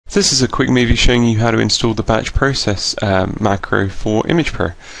This is a quick movie showing you how to install the batch process macro for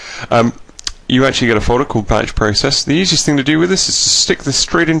Image-Pro. You actually get a folder called batch process. The easiest thing to do with this is to stick this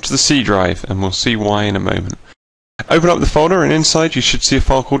straight into the C drive, and we'll see why in a moment. Open up the folder, and inside you should see a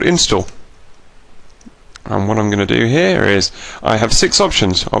file called install. And what I'm going to do here is I have 6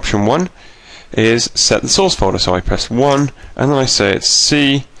 options. Option 1 is set the source folder. So I press 1, and then I say it's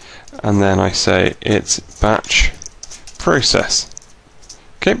C, and then I say it's batch process.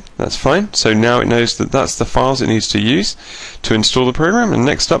 Okay, that's fine. So now it knows that that's the files it needs to use to install the program. And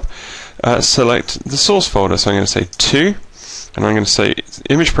next up, select the source folder. So I'm going to say 2, and I'm going to say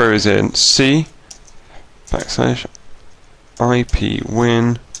Image-Pro is in C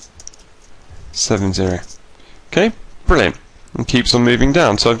 /IPWin 70. Okay, brilliant. And keeps on moving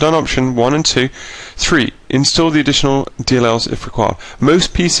down. So I've done option 1 and 2. 3, install the additional DLLs if required.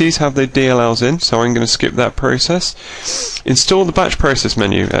 Most PCs have their DLLs in, so I'm going to skip that process. Install the batch process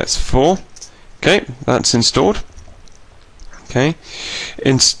menu. That's 4. Okay, that's installed. Okay,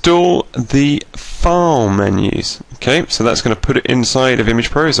 install the file menus. Okay, so that's going to put it inside of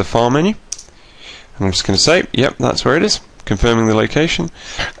Image-Pro as a file menu. And I'm just going to say, yep, that's where it is, confirming the location.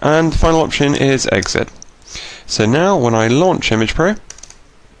 And the final option is exit. So now when I launch Image-Pro,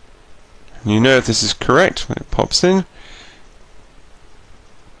 you know if this is correct when it pops in.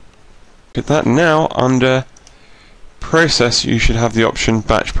 Look at that. Now under process you should have the option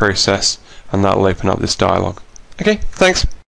batch process, and that will open up this dialog. Okay, thanks.